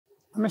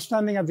I'm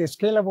standing at the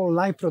Scalable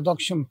Live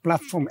Production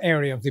Platform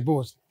area of the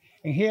booth.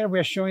 And here we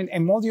are showing a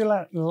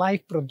modular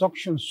live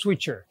production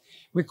switcher.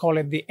 We call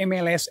it the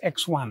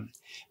MLS-X1.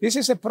 This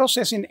is a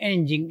processing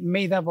engine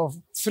made up of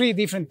 3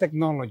 different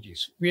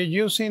technologies. We are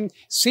using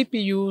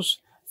CPUs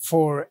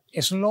for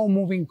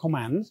slow-moving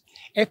commands,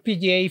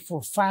 FPGA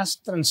for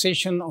fast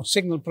transition of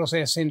signal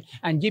processing,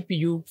 and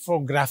GPU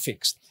for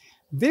graphics.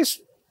 This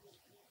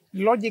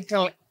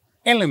logical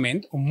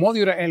element or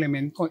modular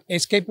element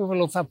is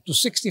capable of up to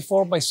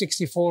 64 by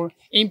 64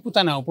 input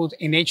and output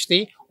in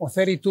HD or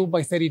 32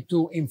 by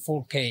 32 in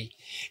 4K.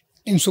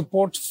 And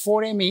supports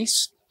 4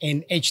 MEs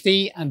in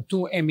HD and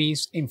 2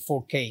 MEs in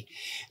 4K.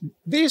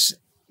 These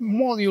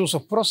modules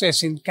of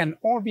processing can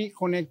all be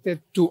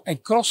connected to a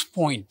cross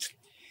point.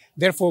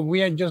 Therefore,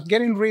 we are just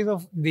getting rid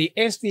of the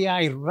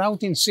SDI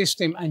routing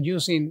system and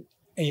using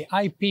a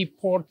IP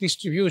port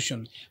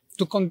distribution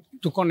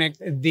to connect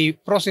the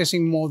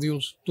processing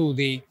modules to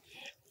the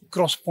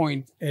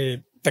cross-point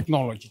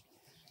technology.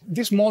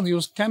 These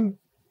modules can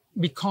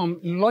become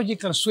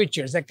logical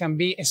switches that can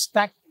be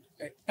stacked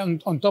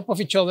on top of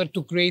each other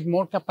to create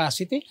more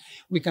capacity.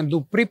 We can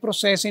do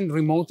pre-processing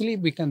remotely.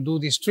 We can do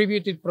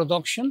distributed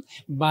production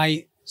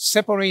by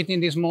separating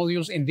these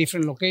modules in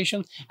different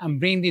locations and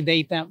bring the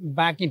data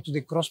back into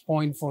the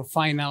cross-point for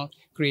final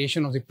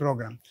creation of the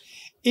program.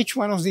 Each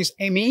one of these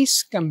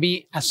MEs can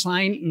be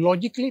assigned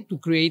logically to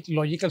create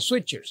logical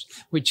switchers,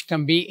 which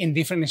can be in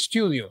different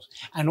studios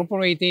and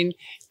operating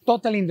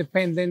totally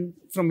independent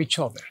from each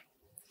other.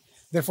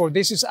 Therefore,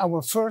 this is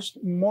our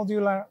first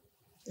modular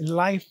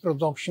live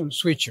production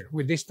switcher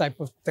with this type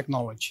of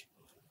technology.